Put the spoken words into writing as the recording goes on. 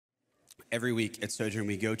Every week at Sojourn,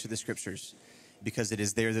 we go to the scriptures because it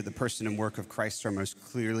is there that the person and work of Christ are most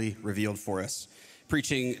clearly revealed for us.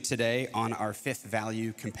 Preaching today on our fifth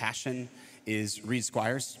value, compassion, is Reed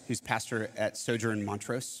Squires, who's pastor at Sojourn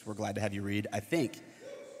Montrose. We're glad to have you, Reed. I think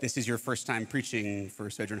this is your first time preaching for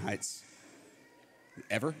Sojourn Heights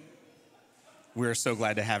ever. We're so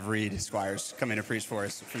glad to have Reed Squires come in to preach for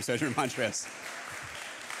us from Sojourn Montrose.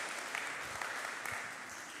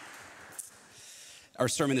 Our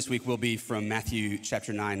sermon this week will be from Matthew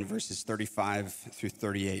chapter 9, verses 35 through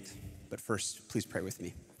 38. But first, please pray with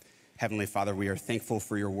me. Heavenly Father, we are thankful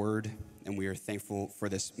for your word, and we are thankful for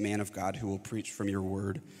this man of God who will preach from your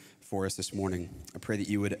word for us this morning. I pray that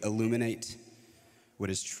you would illuminate what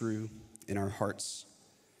is true in our hearts,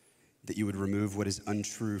 that you would remove what is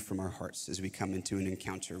untrue from our hearts as we come into an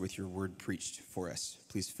encounter with your word preached for us.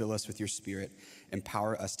 Please fill us with your spirit,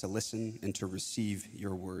 empower us to listen and to receive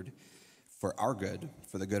your word for our good,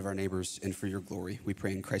 for the good of our neighbors, and for your glory. We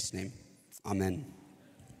pray in Christ's name. Amen.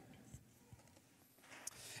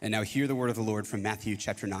 And now hear the word of the Lord from Matthew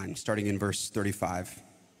chapter 9, starting in verse 35.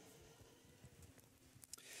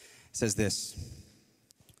 It says this: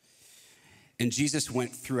 "And Jesus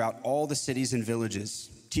went throughout all the cities and villages,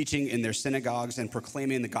 teaching in their synagogues and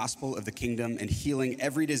proclaiming the gospel of the kingdom and healing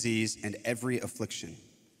every disease and every affliction.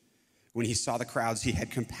 When he saw the crowds, he had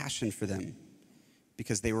compassion for them,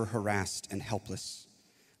 because they were harassed and helpless,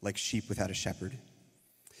 like sheep without a shepherd.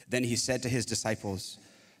 Then he said to his disciples,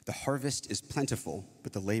 'The harvest is plentiful,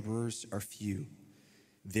 but the laborers are few.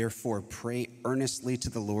 Therefore, pray earnestly to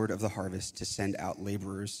the Lord of the harvest to send out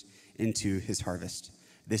laborers into his harvest.'"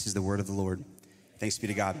 This is the word of the Lord. Thanks be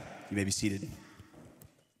to God. You may be seated.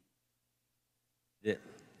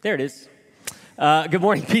 There it is. Good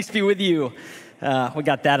morning. Peace be with you. We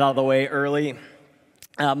got that out of the way early.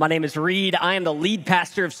 My name is Reed. I am the lead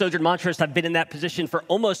pastor of Sojourn Montrose. I've been in that position for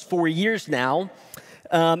almost 4 years now.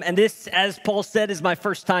 And this, as Paul said, is my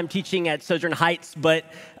first time teaching at Sojourn Heights. But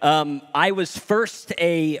I was first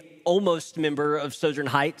a almost member of Sojourn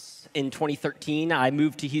Heights in 2013. I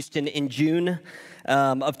moved to Houston in June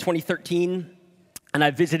of 2013. And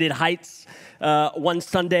I visited Heights one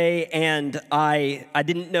Sunday, and I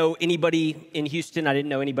didn't know anybody in Houston. I didn't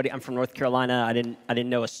know anybody. I'm from North Carolina. I didn't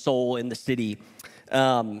know a soul in the city.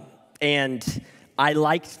 And I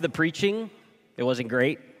liked the preaching. It wasn't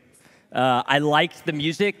great. I liked the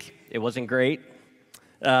music. It wasn't great.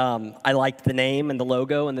 I liked the name and the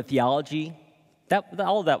logo and the theology.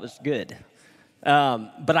 All of that was good.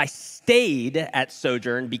 But I stayed at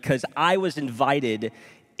Sojourn because I was invited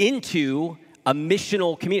into a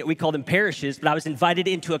missional community. We call them parishes, but I was invited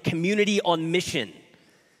into a community on mission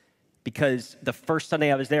because the first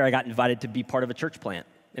Sunday I was there, I got invited to be part of a church plant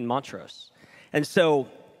in Montrose. And so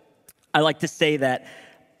I like to say that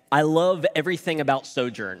I love everything about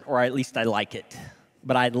Sojourn, or at least I like it,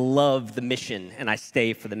 but I love the mission, and I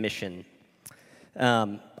stay for the mission.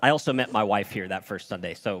 I also met my wife here that first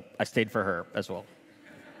Sunday, so I stayed for her as well.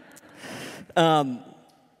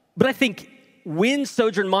 But I think when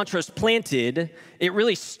Sojourn Montrose planted, it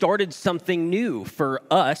really started something new for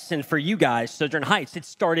us and for you guys, Sojourn Heights. It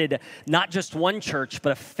started not just one church,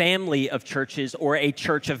 but a family of churches, or a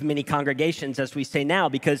church of many congregations, as we say now,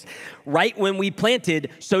 because right when we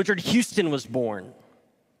planted, Sojourn Houston was born.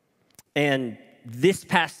 And this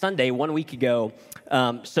past Sunday, 1 week ago,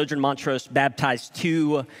 Sojourn Montrose baptized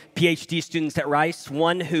 2 PhD students at Rice,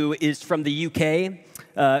 one who is from the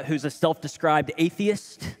UK, who's a self-described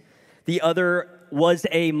atheist. The other was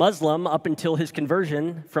a Muslim up until his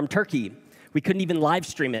conversion from Turkey. We couldn't even live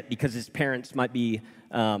stream it because his parents might be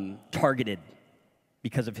targeted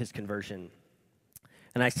because of his conversion.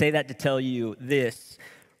 And I say that to tell you this.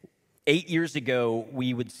 8 years ago,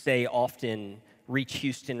 we would say often, "Reach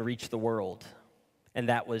Houston, reach the world." And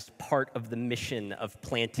that was part of the mission of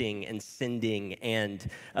planting and sending and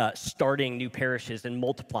starting new parishes and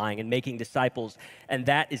multiplying and making disciples. And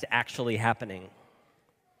that is actually happening.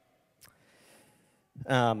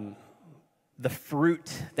 The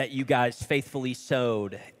fruit that you guys faithfully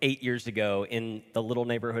sowed 8 years ago in the little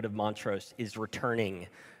neighborhood of Montrose is returning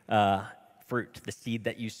fruit. The seed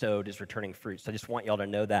that you sowed is returning fruit. So I just want y'all to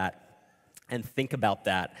know that and think about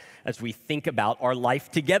that as we think about our life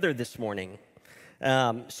together this morning.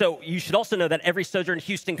 So you should also know that every Sojourn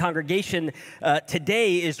Houston congregation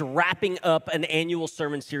today is wrapping up an annual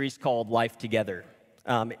sermon series called Life Together.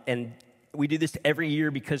 And we do this every year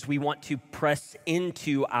because we want to press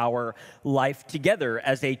into our life together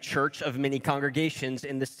as a church of many congregations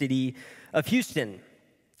in the city of Houston.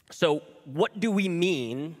 So what do we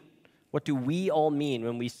mean? What do we all mean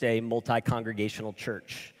when we say multi-congregational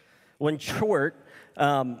church? Well, in short,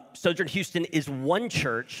 Sojourn Houston is one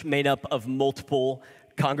church made up of multiple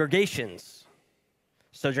congregations.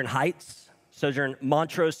 Sojourn Heights, Sojourn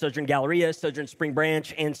Montrose, Sojourn Galleria, Sojourn Spring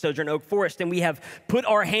Branch, and Sojourn Oak Forest. And we have put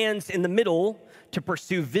our hands in the middle to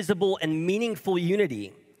pursue visible and meaningful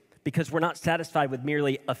unity because we're not satisfied with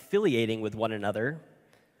merely affiliating with one another.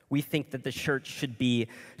 We think that the church should be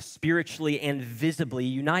spiritually and visibly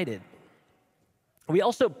united. We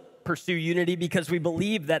also pursue unity because we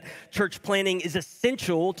believe that church planning is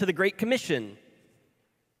essential to the Great Commission.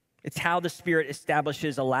 It's how the Spirit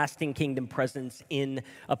establishes a lasting kingdom presence in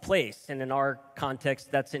a place. And in our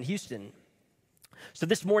context, that's in Houston. So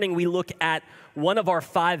this morning, we look at one of our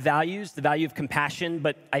 5 values, the value of compassion.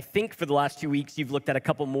 But I think for the last 2 weeks, you've looked at a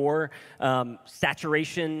couple more: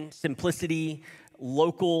 saturation, simplicity,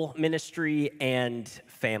 local ministry, and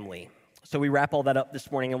family. So we wrap all that up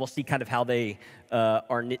this morning, and we'll see kind of how they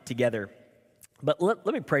are knit together. But let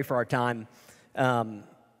me pray for our time.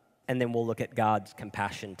 And then we'll look at God's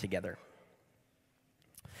compassion together.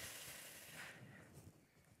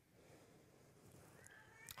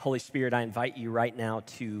 Holy Spirit, I invite you right now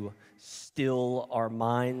to still our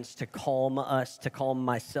minds, to calm us, to calm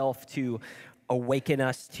myself, to awaken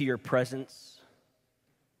us to your presence.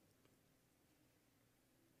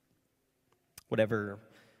 Whatever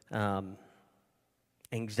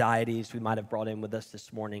anxieties we might have brought in with us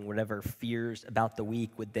this morning, whatever fears about the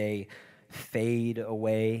week, would they fade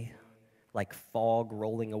away like fog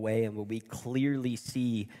rolling away, and will we clearly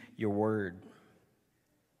see your word?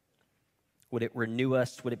 Would it renew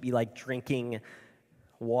us? Would it be like drinking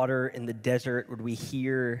water in the desert? Would we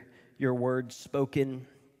hear your word spoken?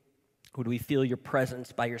 Would we feel your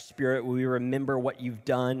presence by your Spirit? Would we remember what you've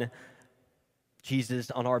done,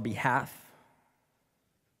 Jesus, on our behalf?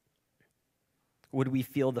 Would we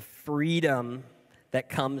feel the freedom that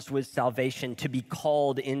comes with salvation to be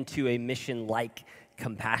called into a mission like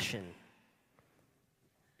compassion?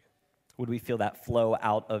 Would we feel that flow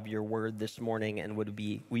out of your word this morning, and would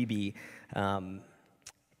we be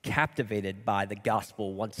captivated by the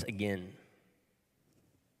gospel once again?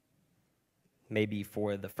 Maybe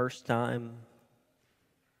for the first time,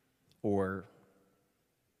 or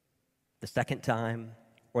the second time,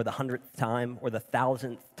 or the 100th time, or the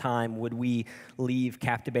 1,000th time, would we leave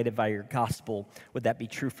captivated by your gospel? Would that be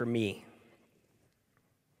true for me?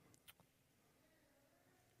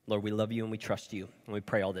 Lord, we love you and we trust you, and we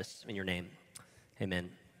pray all this in your name. Amen.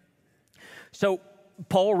 So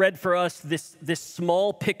Paul read for us this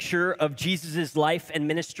small picture of Jesus' life and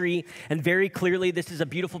ministry, and very clearly this is a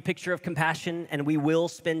beautiful picture of compassion, and we will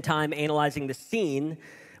spend time analyzing the scene,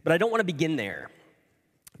 but I don't want to begin there,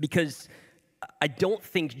 because I don't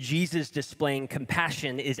think Jesus displaying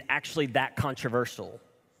compassion is actually that controversial.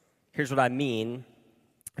 Here's what I mean.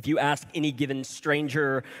 If you ask any given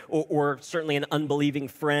stranger or certainly an unbelieving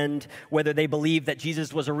friend whether they believe that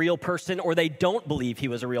Jesus was a real person or they don't believe he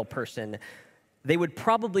was a real person, they would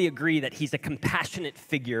probably agree that he's a compassionate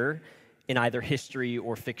figure in either history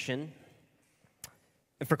or fiction.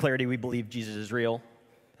 And for clarity, we believe Jesus is real.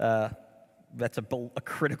 That's a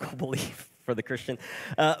critical belief for the Christian.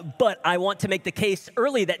 But I want to make the case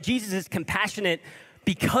early that Jesus is compassionate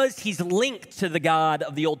because he's linked to the God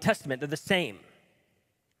of the Old Testament. They're the same.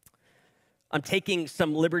 I'm taking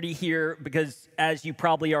some liberty here because, as you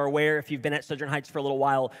probably are aware, if you've been at Sojourn Heights for a little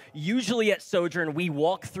while, usually at Sojourn, we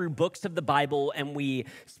walk through books of the Bible and we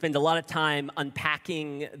spend a lot of time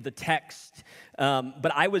unpacking the text.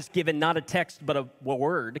 But I was given not a text, but a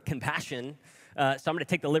word, compassion. So I'm going to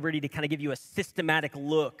take the liberty to kind of give you a systematic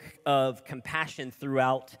look of compassion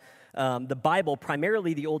throughout the Bible,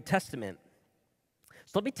 primarily the Old Testament.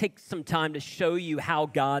 So let me take some time to show you how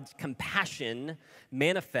God's compassion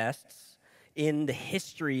manifests in the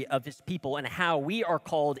history of his people and how we are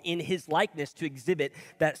called in his likeness to exhibit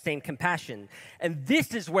that same compassion. And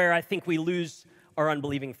this is where I think we lose our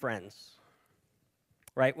unbelieving friends,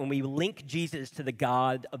 right? When we link Jesus to the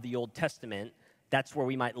God of the Old Testament, that's where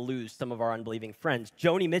we might lose some of our unbelieving friends.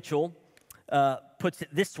 Joni Mitchell puts it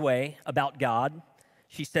this way about God.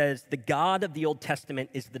 She says, "The God of the Old Testament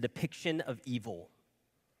is the depiction of evil."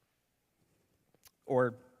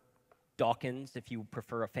 Or Dawkins, if you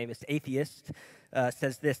prefer a famous atheist,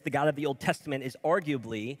 says this: "The God of the Old Testament is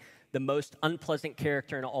arguably the most unpleasant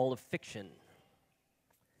character in all of fiction."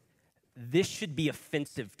 This should be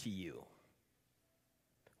offensive to you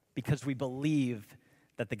because we believe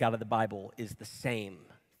that the God of the Bible is the same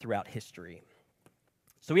throughout history.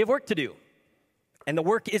 So we have work to do. And the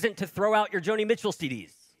work isn't to throw out your Joni Mitchell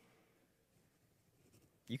CDs.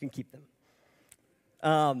 You can keep them.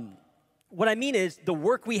 what I mean is the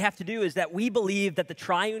work we have to do is that we believe that the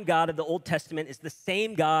triune God of the Old Testament is the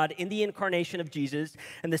same God in the incarnation of Jesus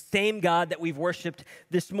and the same God that we've worshiped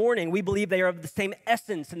this morning. We believe they are of the same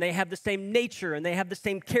essence and they have the same nature and they have the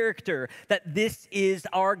same character, that this is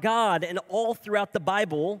our God. And all throughout the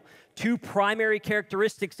Bible, two primary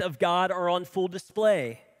characteristics of God are on full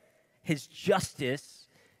display: his justice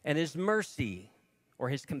and his mercy, or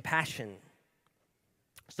his compassion.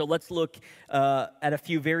 So let's look at a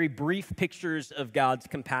few very brief pictures of God's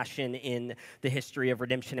compassion in the history of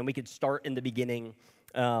redemption. And we could start in the beginning.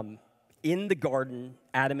 In the garden,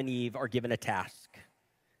 Adam and Eve are given a task.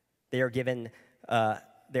 They are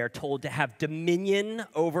told to have dominion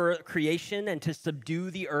over creation and to subdue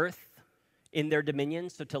the earth in their dominion,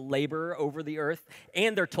 so to labor over the earth.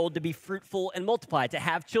 And they're told to be fruitful and multiply, to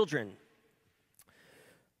have children.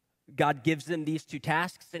 God gives them these two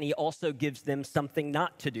tasks, and he also gives them something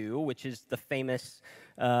not to do, which is the famous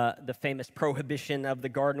prohibition of the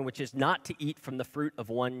garden, which is not to eat from the fruit of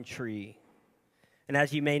one tree. And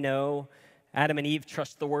as you may know, Adam and Eve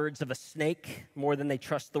trust the words of a snake more than they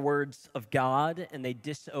trust the words of God, and they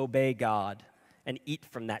disobey God and eat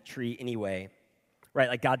from that tree anyway. Right,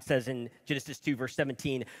 like God says in Genesis 2, verse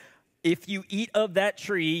 17, "If you eat of that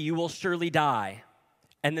tree, you will surely die."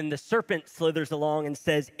 And then the serpent slithers along and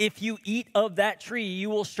says, "If you eat of that tree,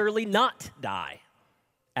 you will surely not die,"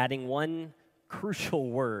 adding one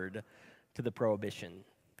crucial word to the prohibition,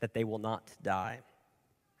 that they will not die.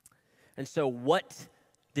 And so what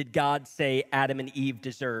did God say Adam and Eve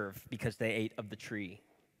deserve because they ate of the tree?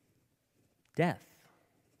 Death.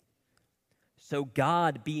 So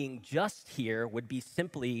God, being just here, would be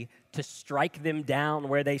simply to strike them down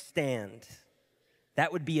where they stand.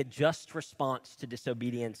 That would be a just response to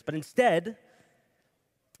disobedience. But instead,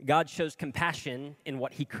 God shows compassion in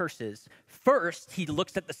what he curses. First, he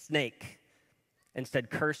looks at the snake and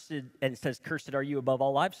says, "Cursed are you above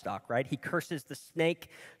all livestock," right? He curses the snake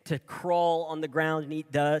to crawl on the ground and eat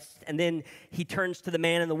dust. And then he turns to the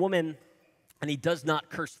man and the woman, and he does not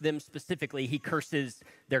curse them specifically. He curses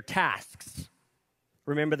their tasks.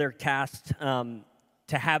 Remember, they're tasked to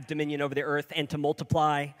have dominion over the earth and to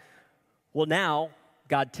multiply. Well, now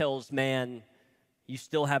God tells man, you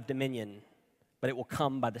still have dominion, but it will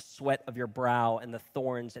come by the sweat of your brow, and the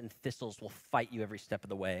thorns and thistles will fight you every step of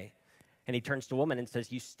the way. And he turns to woman and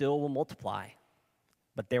says, you still will multiply,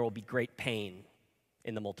 but there will be great pain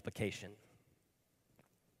in the multiplication.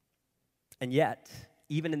 And yet,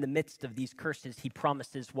 even in the midst of these curses, he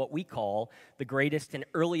promises what we call the greatest and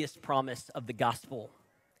earliest promise of the gospel,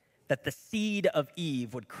 that the seed of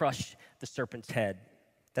Eve would crush the serpent's head.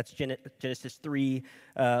 That's Genesis 3,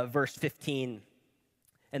 verse 15.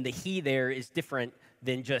 And the he there is different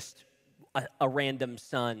than just a random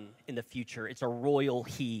son in the future. It's a royal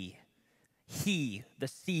he. He, the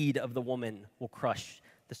seed of the woman, will crush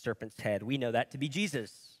the serpent's head. We know that to be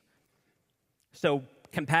Jesus. So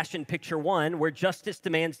compassion picture one, where justice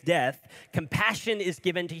demands death, compassion is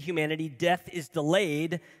given to humanity, death is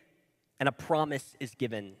delayed, and a promise is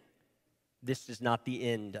given. This is not the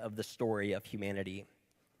end of the story of humanity.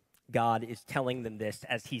 God is telling them this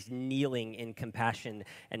as he's kneeling in compassion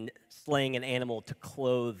and slaying an animal to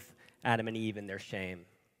clothe Adam and Eve in their shame.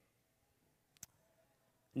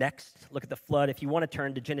 Next, look at the flood. If you want to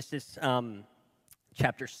turn to Genesis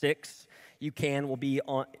chapter 6, you can. We'll be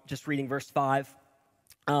on just reading verse 5.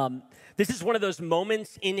 This is one of those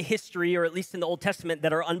moments in history, or at least in the Old Testament,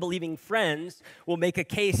 that our unbelieving friends will make a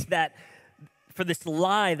case that for this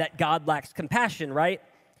lie that God lacks compassion, right?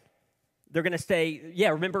 They're going to say,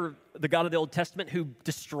 yeah, remember the God of the Old Testament who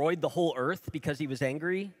destroyed the whole earth because he was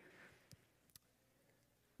angry?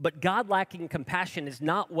 But God lacking compassion is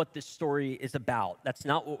not what this story is about. That's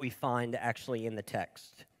not what we find actually in the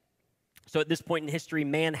text. So at this point in history,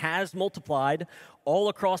 man has multiplied all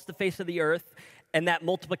across the face of the earth, and that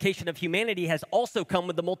multiplication of humanity has also come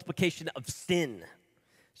with the multiplication of sin.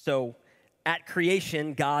 So at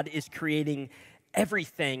creation, God is creating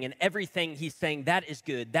everything, and everything he's saying, that is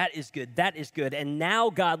good, that is good, that is good. And now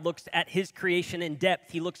God looks at his creation in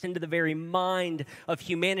depth. He looks into the very mind of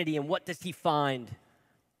humanity, and what does he find?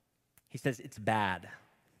 He says, it's bad.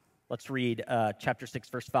 Let's read chapter 6,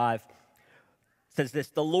 verse 5. It says this,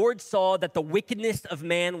 the Lord saw that the wickedness of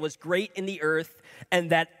man was great in the earth, and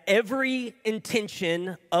that every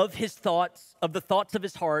intention of his thoughts, of the thoughts of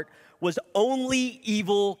his heart, was only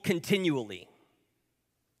evil continually.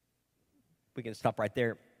 We can stop right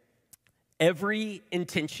there. Every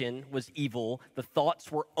intention was evil. The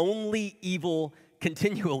thoughts were only evil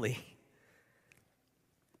continually.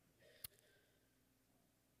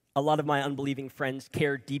 A lot of my unbelieving friends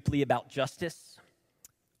care deeply about justice,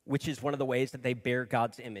 which is one of the ways that they bear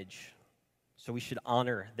God's image. So we should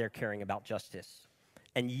honor their caring about justice.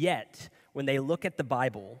 And yet, when they look at the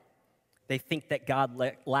Bible, they think that God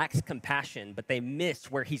lacks compassion, but they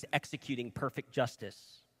miss where he's executing perfect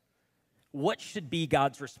justice. What should be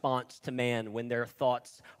God's response to man when their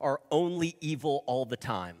thoughts are only evil all the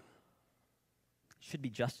time? It should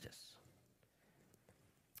be justice.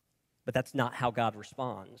 But that's not how God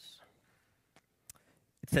responds.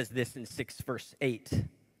 It says this in 6 verse 8.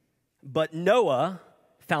 But Noah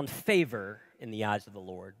found favor in the eyes of the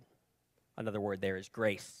Lord. Another word there is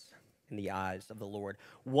grace in the eyes of the Lord.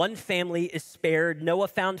 One family is spared. Noah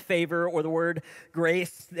found favor, or the word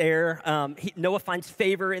grace there. Noah finds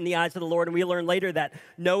favor in the eyes of the Lord, and we learn later that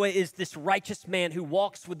Noah is this righteous man who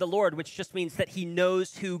walks with the Lord, which just means that he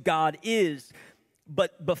knows who God is.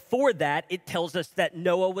 But before that, it tells us that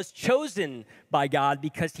Noah was chosen by God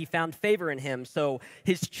because he found favor in him. So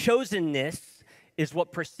his chosenness is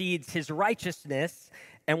what precedes his righteousness,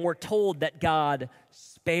 and we're told that God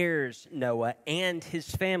spares Noah and his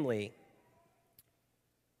family.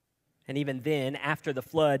 And even then, after the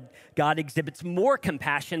flood, God exhibits more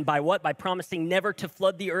compassion by what? By promising never to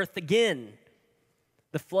flood the earth again.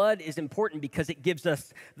 The flood is important because it gives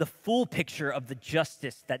us the full picture of the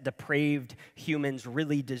justice that depraved humans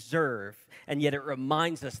really deserve, and yet it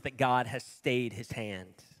reminds us that God has stayed his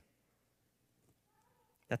hand.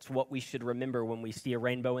 That's what we should remember when we see a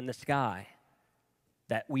rainbow in the sky,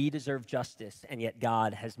 that we deserve justice, and yet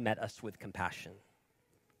God has met us with compassion.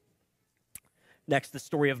 Next, the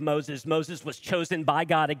story of Moses. Moses was chosen by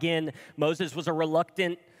God again. Moses was a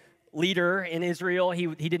reluctant leader in Israel. He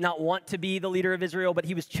did not want to be the leader of Israel, but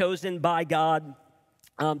he was chosen by God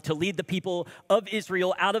to lead the people of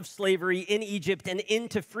Israel out of slavery in Egypt and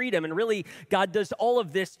into freedom. And really, God does all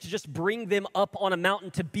of this to just bring them up on a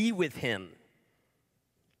mountain to be with him.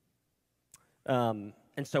 And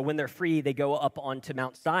so when they're free, they go up onto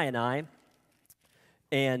Mount Sinai.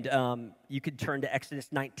 And you could turn to Exodus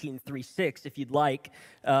 19:3-6 if you'd like,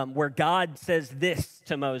 where God says this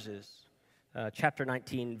to Moses. Chapter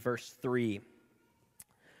 19, verse 3.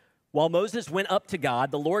 While Moses went up to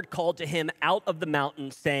God, the Lord called to him out of the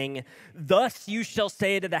mountain, saying, "Thus you shall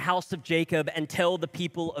say to the house of Jacob and tell the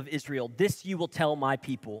people of Israel, this you will tell my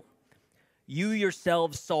people. You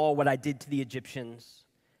yourselves saw what I did to the Egyptians,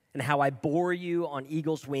 and how I bore you on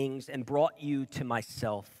eagle's wings and brought you to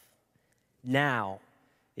myself. Now,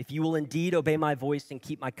 if you will indeed obey my voice and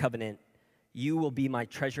keep my covenant, you will be my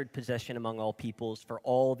treasured possession among all peoples, for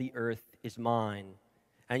all the earth is mine.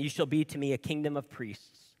 And you shall be to me a kingdom of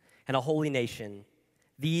priests and a holy nation.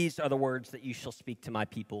 These are the words that you shall speak to my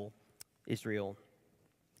people, Israel."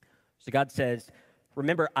 So God says,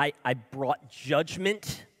 remember, I brought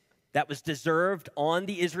judgment that was deserved on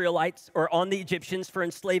the Israelites or on the Egyptians for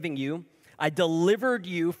enslaving you. I delivered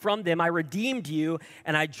you from them. I redeemed you,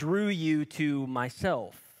 and I drew you to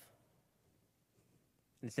myself.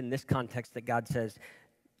 And it's in this context that God says,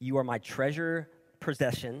 you are my treasure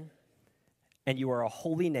possession, and you are a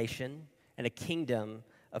holy nation and a kingdom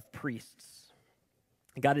of priests.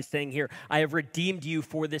 And God is saying here, I have redeemed you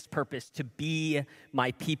for this purpose, to be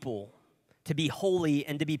my people, to be holy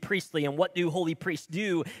and to be priestly. And what do holy priests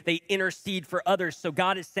do? They intercede for others. So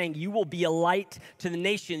God is saying, you will be a light to the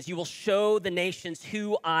nations. You will show the nations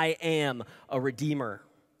who I am, a redeemer.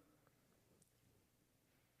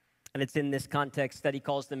 And it's in this context that he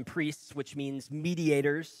calls them priests, which means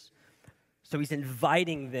mediators. So he's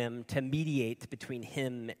inviting them to mediate between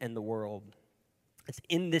him and the world. It's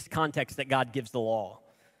in this context that God gives the law.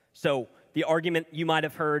 So the argument you might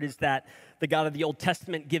have heard is that the God of the Old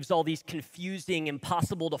Testament gives all these confusing,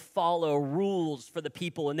 impossible to follow rules for the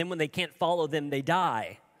people, and then when they can't follow them, they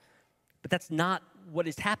die. But that's not what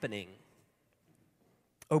is happening.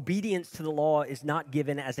 Obedience to the law is not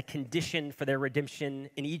given as a condition for their redemption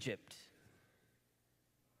in Egypt.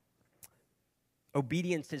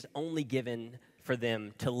 Obedience is only given for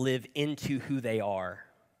them to live into who they are,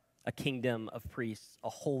 a kingdom of priests, a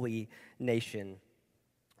holy nation.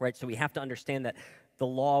 Right? So we have to understand that the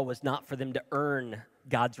law was not for them to earn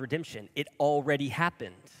God's redemption. It already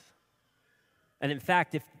happened. And in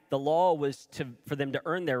fact, if the law was for them to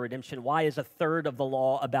earn their redemption, why is a third of the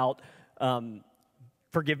law about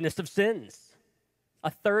forgiveness of sins? A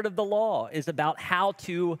third of the law is about how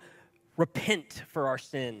to repent for our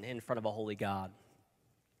sin in front of a holy God.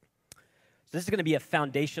 So this is going to be a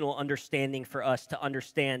foundational understanding for us to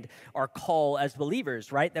understand our call as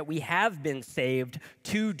believers, right? That we have been saved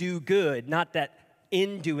to do good, not that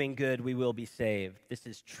in doing good we will be saved. This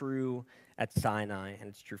is true at Sinai, and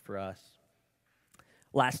it's true for us.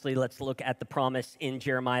 Lastly, let's look at the promise in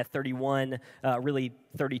Jeremiah 31, really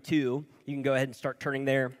 32. You can go ahead and start turning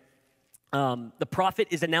there. The prophet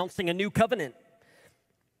is announcing a new covenant.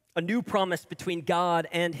 A new promise between God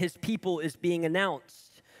and his people is being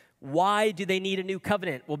announced. Why do they need a new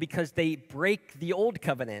covenant? Well, because they break the old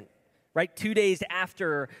covenant, right? 2 days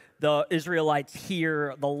after the Israelites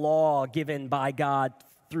hear the law given by God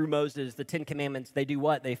through Moses, the Ten Commandments, they do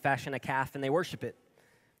what? They fashion a calf and they worship it.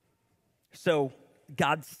 So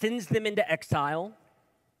God sends them into exile.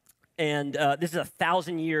 And this is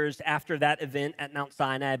 1,000 years after that event at Mount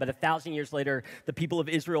Sinai, but 1,000 years later, the people of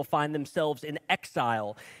Israel find themselves in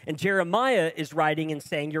exile. And Jeremiah is writing and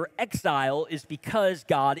saying, your exile is because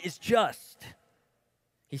God is just.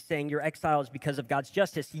 He's saying your exile is because of God's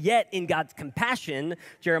justice. Yet in God's compassion,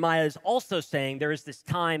 Jeremiah is also saying there is this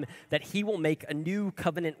time that he will make a new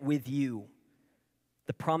covenant with you.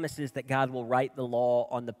 The promise is that God will write the law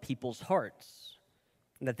on the people's hearts,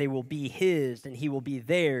 and that they will be his and he will be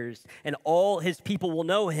theirs, and all his people will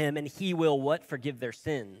know him, and he will what? Forgive their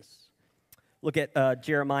sins. Look at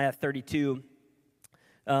Jeremiah 32,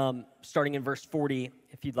 starting in verse 40,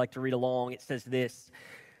 if you'd like to read along. It says this: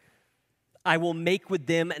 I will make with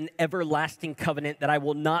them an everlasting covenant that I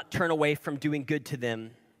will not turn away from doing good to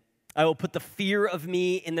them. I will put the fear of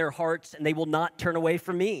me in their hearts, and they will not turn away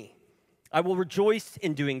from me. I will rejoice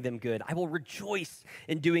in doing them good. I will rejoice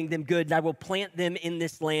in doing them good, and I will plant them in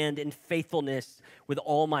this land in faithfulness with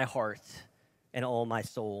all my heart and all my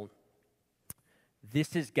soul.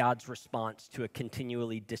 This is God's response to a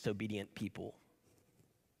continually disobedient people.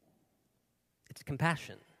 It's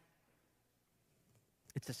compassion.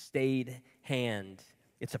 It's a stayed hand.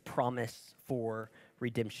 It's a promise for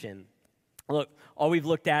redemption. Look, all we've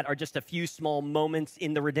looked at are just a few small moments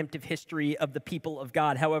in the redemptive history of the people of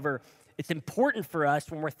God. However, it's important for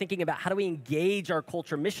us when we're thinking about how do we engage our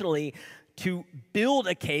culture missionally to build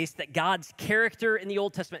a case that God's character in the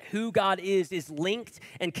Old Testament, who God is linked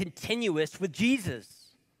and continuous with Jesus.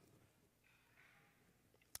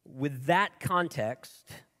 With that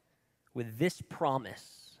context, with this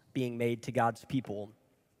promise being made to God's people,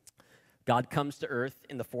 God comes to earth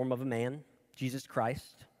in the form of a man, Jesus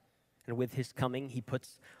Christ. And with his coming, he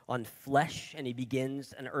puts on flesh and he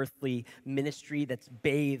begins an earthly ministry that's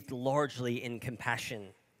bathed largely in compassion.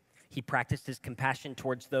 He practiced his compassion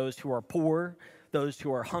towards those who are poor, those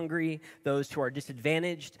who are hungry, those who are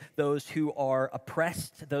disadvantaged, those who are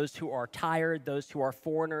oppressed, those who are tired, those who are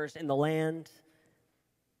foreigners in the land.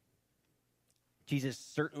 Jesus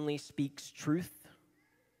certainly speaks truth.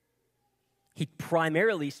 He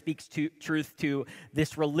primarily speaks truth to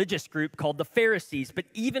this religious group called the Pharisees. But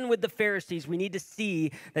even with the Pharisees, we need to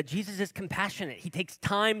see that Jesus is compassionate. He takes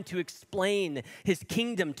time to explain his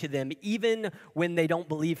kingdom to them, even when they don't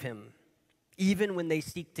believe him, even when they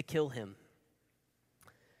seek to kill him.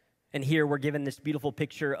 And here we're given this beautiful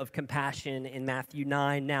picture of compassion in Matthew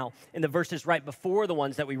 9. Now, in the verses right before the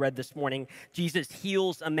ones that we read this morning, Jesus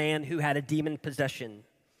heals a man who had a demon possession.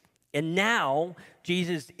 And now,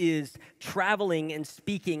 Jesus is traveling and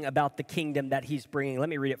speaking about the kingdom that he's bringing. Let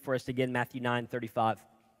me read it for us again, Matthew 9:35.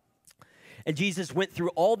 And Jesus went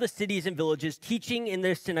through all the cities and villages, teaching in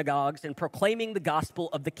their synagogues and proclaiming the gospel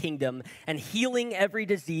of the kingdom and healing every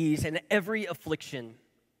disease and every affliction.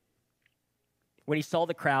 When he saw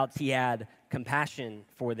the crowds, he had compassion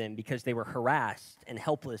for them because they were harassed and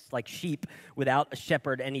helpless like sheep without a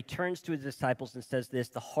shepherd. And he turns to his disciples and says this: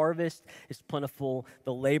 the harvest is plentiful,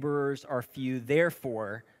 the laborers are few.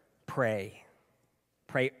 Therefore, pray.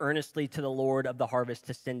 Pray earnestly to the Lord of the harvest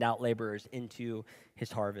to send out laborers into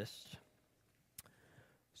his harvest.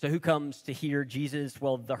 So who comes to hear Jesus?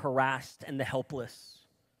 Well, the harassed and the helpless,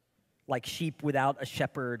 like sheep without a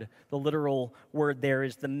shepherd. The literal word there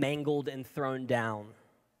is the mangled and thrown down.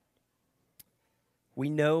 We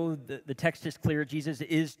know the text is clear. Jesus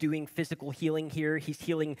is doing physical healing here. He's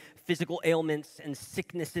healing physical ailments and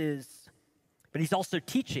sicknesses, but he's also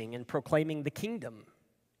teaching and proclaiming the kingdom.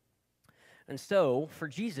 And so, for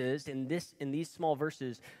Jesus, in these small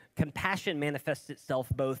verses, compassion manifests itself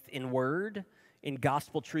both in word, in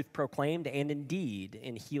gospel truth proclaimed, and in deed,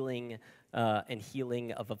 in healing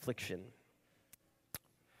of affliction.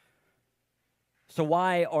 So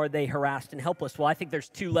why are they harassed and helpless? Well, I think there's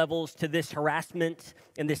two levels to this harassment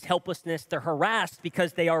and this helplessness. They're harassed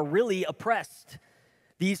because they are really oppressed.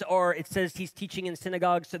 These are, it says he's teaching in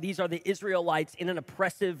synagogues, so these are the Israelites in an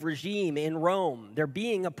oppressive regime in Rome. They're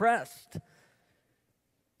being oppressed.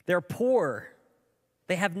 They're poor.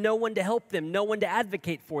 They have no one to help them, no one to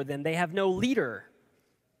advocate for them. They have no leader.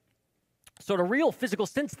 So in a real physical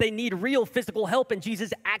sense, they need real physical help, and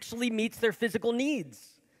Jesus actually meets their physical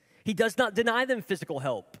needs. He does not deny them physical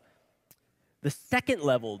help. The second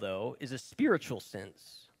level, though, is a spiritual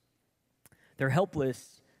sense. They're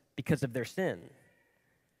helpless because of their sin.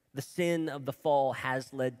 The sin of the fall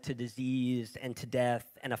has led to disease and to death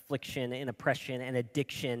and affliction and oppression and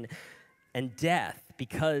addiction and death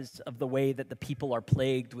because of the way that the people are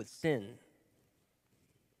plagued with sin.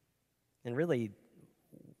 And really,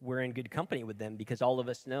 we're in good company with them because all of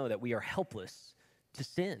us know that we are helpless to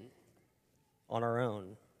sin on our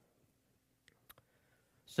own.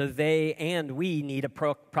 So they and we need a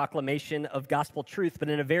proclamation of gospel truth, but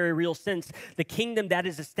in a very real sense, the kingdom that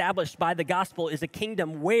is established by the gospel is a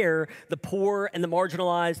kingdom where the poor and the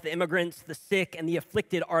marginalized, the immigrants, the sick, and the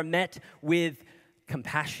afflicted are met with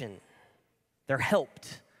compassion. They're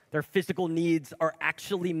helped. Their physical needs are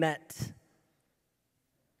actually met.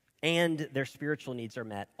 And their spiritual needs are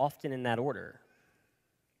met, often in that order.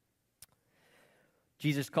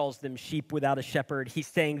 Jesus calls them sheep without a shepherd. He's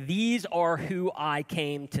saying, these are who I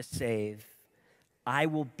came to save. I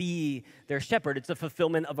will be their shepherd. It's a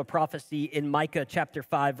fulfillment of a prophecy in Micah chapter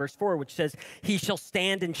 5, verse 4, which says, he shall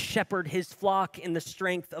stand and shepherd his flock in the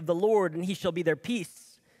strength of the Lord, and he shall be their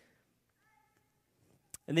peace.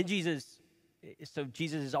 And then Jesus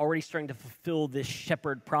is already starting to fulfill this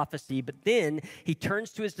shepherd prophecy, but then he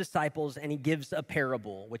turns to his disciples and he gives a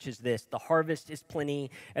parable, which is this: the harvest is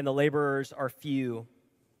plenty and the laborers are few.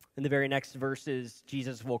 In the very next verses,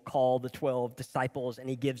 Jesus will call the 12 disciples and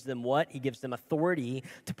he gives them what? He gives them authority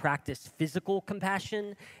to practice physical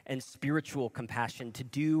compassion and spiritual compassion, to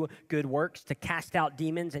do good works, to cast out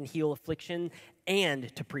demons and heal affliction,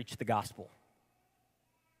 and to preach the gospel.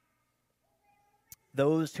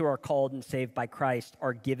 Those who are called and saved by Christ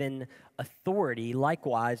are given authority,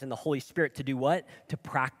 likewise, in the Holy Spirit to do what? To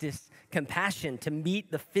practice compassion, to meet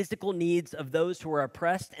the physical needs of those who are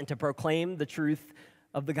oppressed, and to proclaim the truth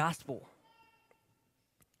of the gospel.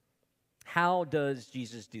 How does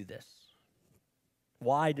Jesus do this?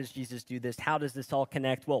 Why does Jesus do this? How does this all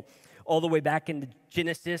connect? Well, all the way back in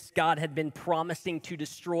Genesis, God had been promising to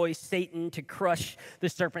destroy Satan, to crush the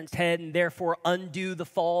serpent's head, and therefore undo the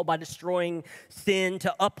fall by destroying sin,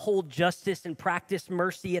 to uphold justice and practice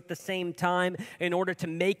mercy at the same time in order to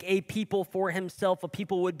make a people for himself, a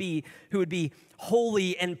people who would be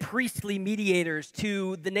holy and priestly mediators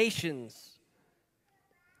to the nations.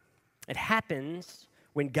 It happens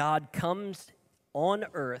when God comes on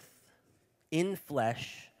earth in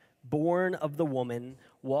flesh, born of the woman,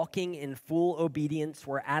 walking in full obedience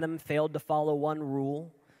where Adam failed to follow one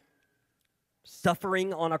rule,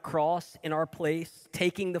 suffering on a cross in our place,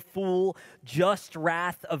 taking the full just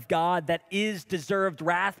wrath of God that is deserved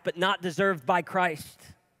wrath but not deserved by Christ.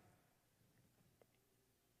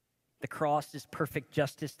 The cross is perfect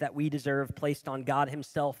justice that we deserve, placed on God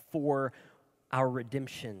himself for our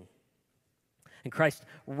redemption. And Christ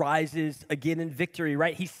rises again in victory,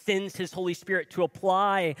 right? He sends his Holy Spirit to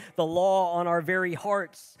apply the law on our very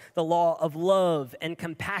hearts, the law of love and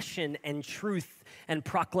compassion and truth and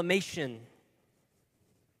proclamation.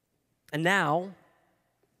 And now,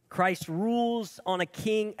 Christ rules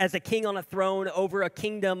as a king on a throne over a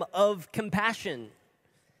kingdom of compassion.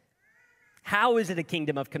 How is it a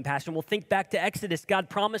kingdom of compassion? Well, think back to Exodus. God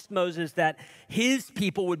promised Moses that his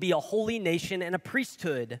people would be a holy nation and a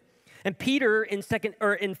priesthood. And Peter in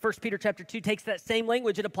 1 Peter chapter 2 takes that same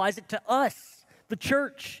language and applies it to us, the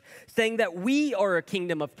church, saying that we are a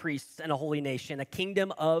kingdom of priests and a holy nation, a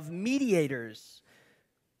kingdom of mediators.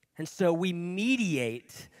 And so we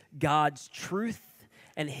mediate God's truth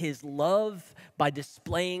and his love by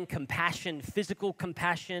displaying compassion, physical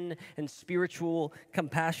compassion and spiritual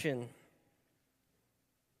compassion.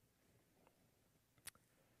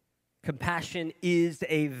 Compassion is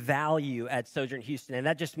a value at Sojourn Houston, and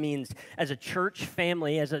that just means as a church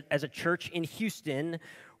family, as a church in Houston,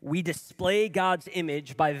 we display God's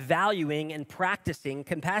image by valuing and practicing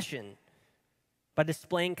compassion, by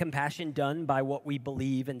displaying compassion done by what we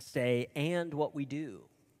believe and say and what we do.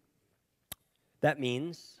 That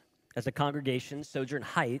means, as a congregation, Sojourn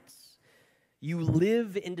Heights, you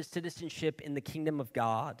live into citizenship in the kingdom of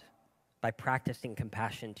God by practicing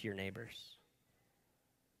compassion to your neighbors.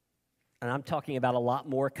 And I'm talking about a lot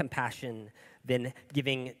more compassion than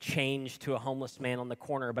giving change to a homeless man on the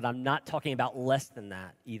corner, but I'm not talking about less than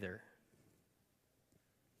that either.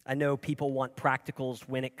 I know people want practicals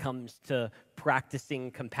when it comes to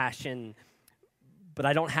practicing compassion, but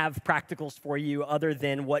I don't have practicals for you other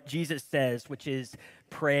than what Jesus says, which is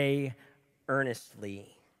pray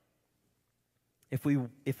earnestly.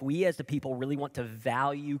 If we as a people really want to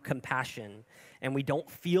value compassion and we don't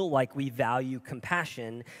feel like we value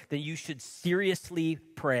compassion, then you should seriously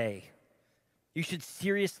pray. You should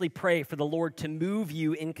seriously pray for the Lord to move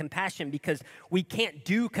you in compassion, because we can't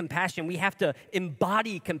do compassion. We have to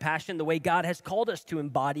embody compassion the way God has called us to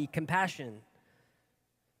embody compassion.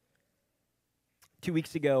 2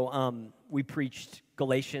 weeks ago, we preached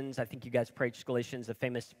Galatians. I think you guys preached Galatians, a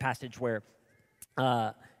famous passage where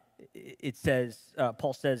it says,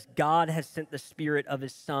 Paul says, God has sent the Spirit of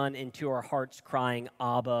his Son into our hearts, crying,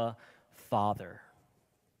 Abba, Father.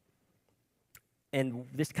 And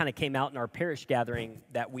this kind of came out in our parish gathering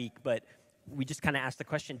that week, but we just kind of asked the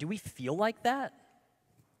question, do we feel like that?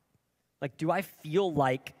 Like, do I feel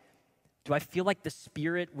like the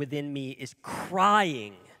Spirit within me is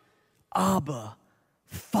crying, Abba,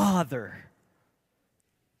 Father?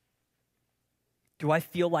 Do I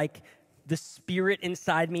feel like the Spirit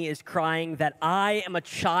inside me is crying that I am a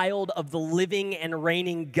child of the living and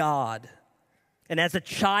reigning God? And as a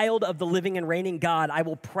child of the living and reigning God, I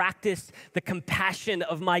will practice the compassion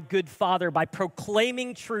of my good Father by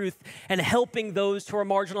proclaiming truth and helping those who are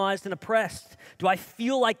marginalized and oppressed. Do I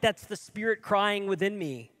feel like that's the Spirit crying within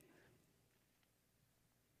me?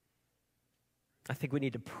 I think we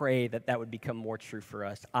need to pray that that would become more true for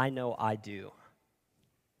us. I know I do.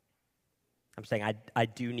 I'm saying I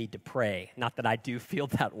do need to pray, not that I do feel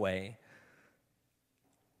that way.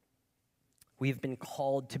 We've been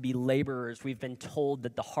called to be laborers. We've been told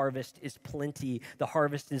that the harvest is plenty. The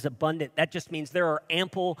harvest is abundant. That just means there are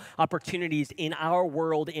ample opportunities in our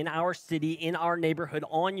world, in our city, in our neighborhood,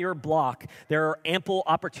 on your block. There are ample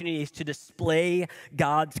opportunities to display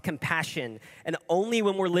God's compassion. And only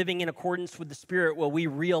when we're living in accordance with the Spirit will we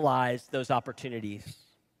realize those opportunities.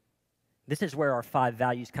 This is where our 5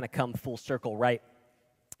 values kind of come full circle, right?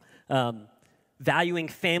 Valuing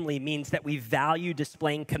family means that we value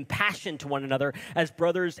displaying compassion to one another as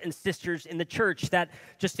brothers and sisters in the church. That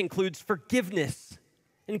just includes forgiveness,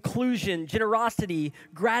 inclusion, generosity,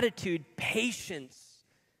 gratitude, patience,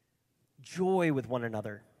 joy with one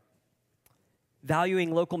another.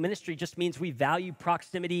 Valuing local ministry just means we value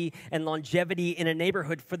proximity and longevity in a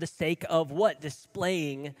neighborhood for the sake of what?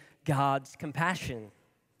 Displaying God's compassion.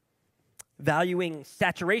 Valuing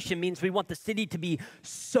saturation means we want the city to be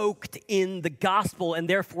soaked in the gospel and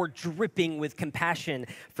therefore dripping with compassion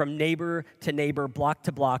from neighbor to neighbor, block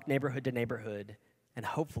to block, neighborhood to neighborhood, and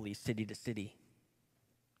hopefully city to city.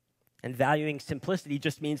 And valuing simplicity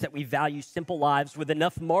just means that we value simple lives with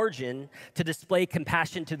enough margin to display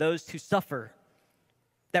compassion to those who suffer.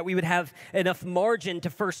 That we would have enough margin to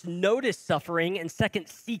first notice suffering and second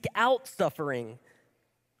seek out suffering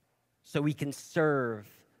so we can serve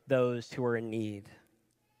those who are in need.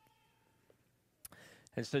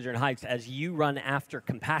 And Sojourn Heights, as you run after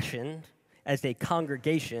compassion as a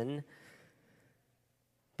congregation,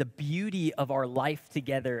 the beauty of our life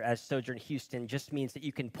together as Sojourn Houston just means that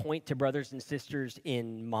you can point to brothers and sisters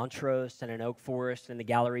in Montrose and in Oak Forest and the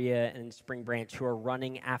Galleria and in Spring Branch who are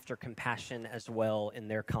running after compassion as well in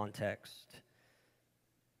their context.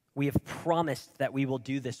 We have promised that we will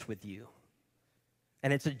do this with you,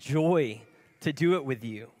 and it's a joy to do it with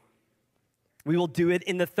you. We will do it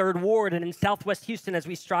in the 3rd Ward and in Southwest Houston as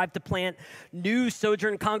we strive to plant new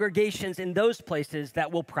Sojourn congregations in those places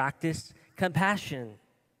that will practice compassion.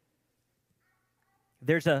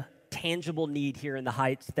 There's a tangible need here in the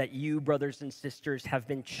Heights that you, brothers and sisters, have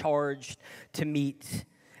been charged to meet.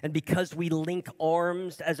 And because we link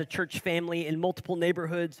arms as a church family in multiple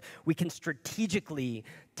neighborhoods, we can strategically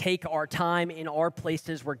take our time in our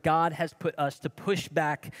places where God has put us to push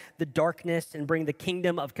back the darkness and bring the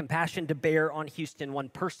kingdom of compassion to bear on Houston, one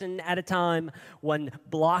person at a time, one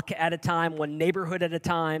block at a time, one neighborhood at a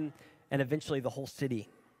time, and eventually the whole city.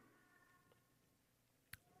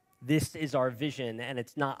 This is our vision, and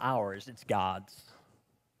it's not ours, it's God's.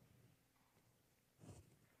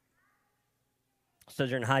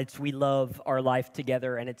 Sojourn Heights, we love our life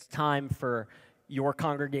together, and it's time for your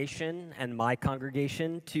congregation and my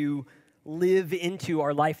congregation to live into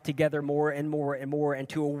our life together more and more and more, and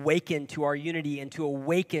to awaken to our unity and to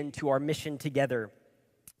awaken to our mission together.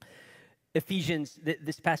 Ephesians,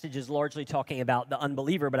 this passage is largely talking about the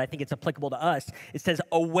unbeliever, but I think it's applicable to us. It says,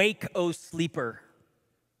 "Awake, O sleeper."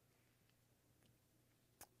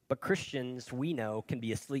 But Christians, we know, can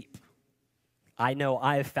be asleep. I know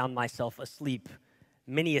I have found myself asleep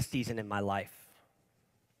many a season in my life.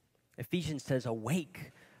 Ephesians says,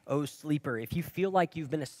 "Awake, O sleeper." If you feel like you've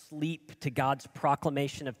been asleep to God's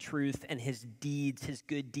proclamation of truth and his deeds, his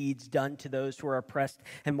good deeds done to those who are oppressed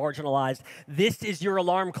and marginalized, this is your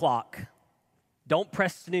alarm clock. Don't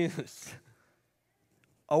press snooze.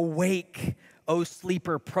 Awake, O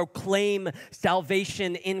sleeper. Proclaim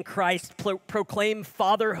salvation in Christ. Proclaim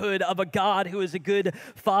fatherhood of a God who is a good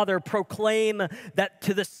father. Proclaim that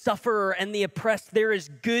to the sufferer and the oppressed there is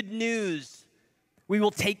good news. We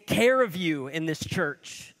will take care of you in this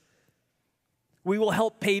church. We will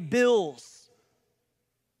help pay bills.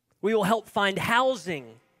 We will help find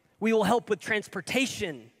housing. We will help with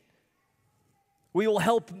transportation. We will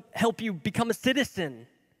help you become a citizen.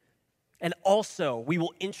 And also, we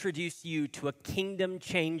will introduce you to a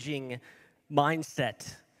kingdom-changing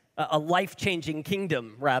mindset, a life-changing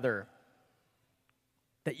kingdom, rather,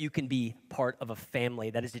 that you can be part of a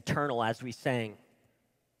family that is eternal, as we sang.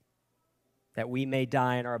 That we may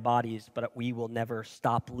die in our bodies, but we will never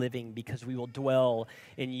stop living because we will dwell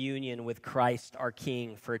in union with Christ, our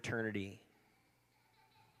King, for eternity.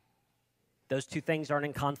 Those two things aren't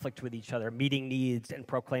in conflict with each other, meeting needs and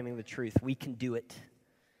proclaiming the truth. We can do it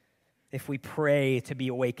if we pray to be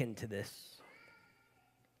awakened to this.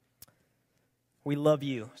 We love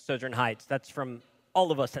you, Sojourn Heights. That's from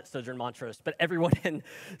all of us at Sojourn Montrose, but everyone in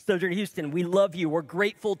Sojourn Houston, we love you. We're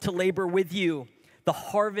grateful to labor with you. The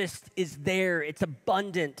harvest is there. It's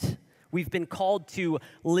abundant. We've been called to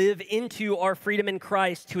live into our freedom in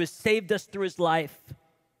Christ, who has saved us through his life,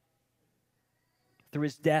 through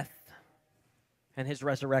his death and his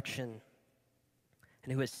resurrection,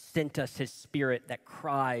 and who has sent us his Spirit that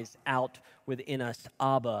cries out within us,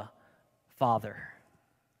 Abba, Father.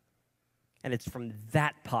 And it's from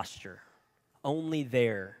that posture, only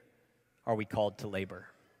there, are we called to labor.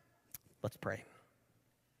 Let's pray.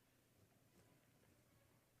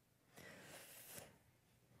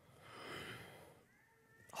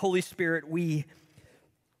 Holy Spirit, we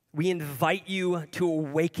invite you to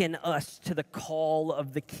awaken us to the call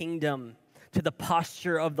of the kingdom, to the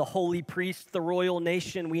posture of the holy priest, the royal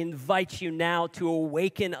nation. We invite you now to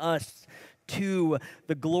awaken us to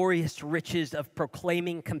the glorious riches of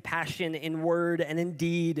proclaiming compassion in word and in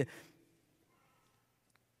deed.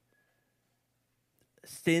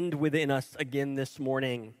 Send within us again this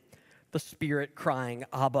morning the Spirit crying,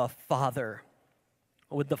 Abba, Father.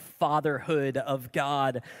 Would the fatherhood of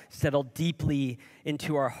God settle deeply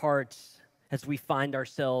into our hearts as we find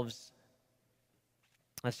ourselves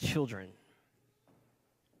as children,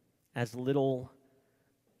 as little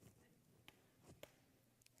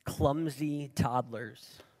clumsy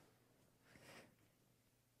toddlers.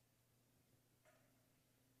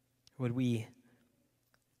 Would we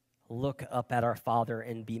look up at our Father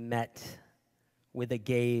and be met with a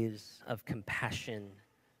gaze of compassion?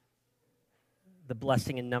 The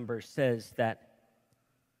blessing in Numbers says that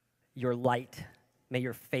your light, may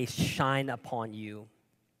your face shine upon you.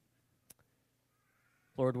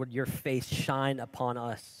 Lord, would your face shine upon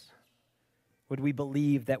us? Would we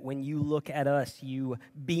believe that when you look at us, you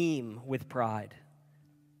beam with pride,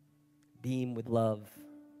 beam with love?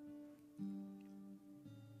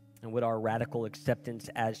 And would our radical acceptance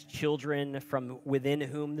as children from within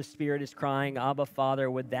whom the Spirit is crying, Abba, Father,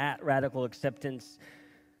 would that radical acceptance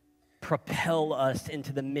propel us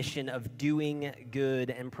into the mission of doing good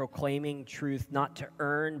and proclaiming truth, not to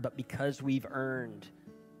earn, but because we've earned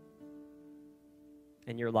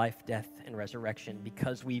in your life, death, and resurrection,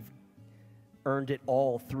 because we've earned it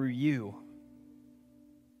all through you.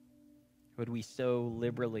 Would we sow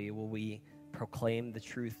liberally? Will we proclaim the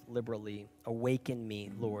truth liberally? Awaken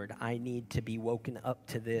me, Lord. I need to be woken up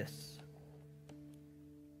to this.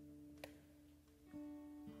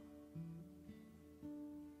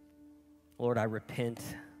 Lord, I repent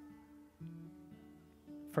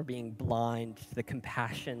for being blind to the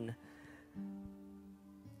compassion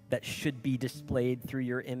that should be displayed through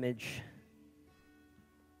your image.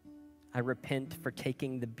 I repent for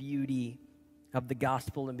taking the beauty of the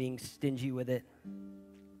gospel and being stingy with it.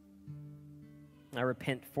 I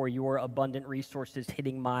repent for your abundant resources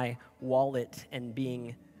hitting my wallet and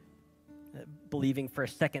believing for a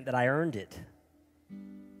second that I earned it.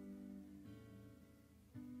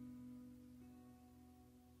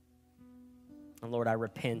 And Lord, I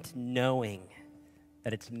repent knowing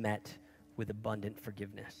that it's met with abundant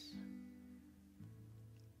forgiveness.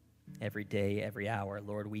 Every day, every hour,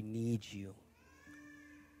 Lord, we need you.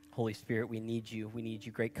 Holy Spirit, we need you. We need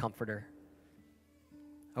you, great comforter.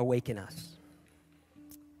 Awaken us.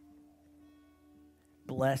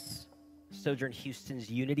 Bless Sojourn Houston's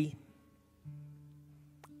unity.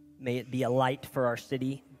 May it be a light for our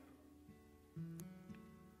city.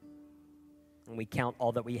 And we count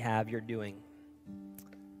all that we have you're doing.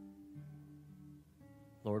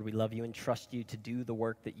 Lord, we love you and trust you to do the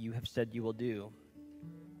work that you have said you will do.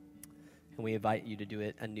 And we invite you to do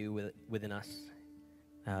it anew within us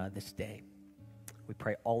this day. We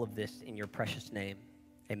pray all of this in your precious name.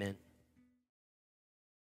 Amen.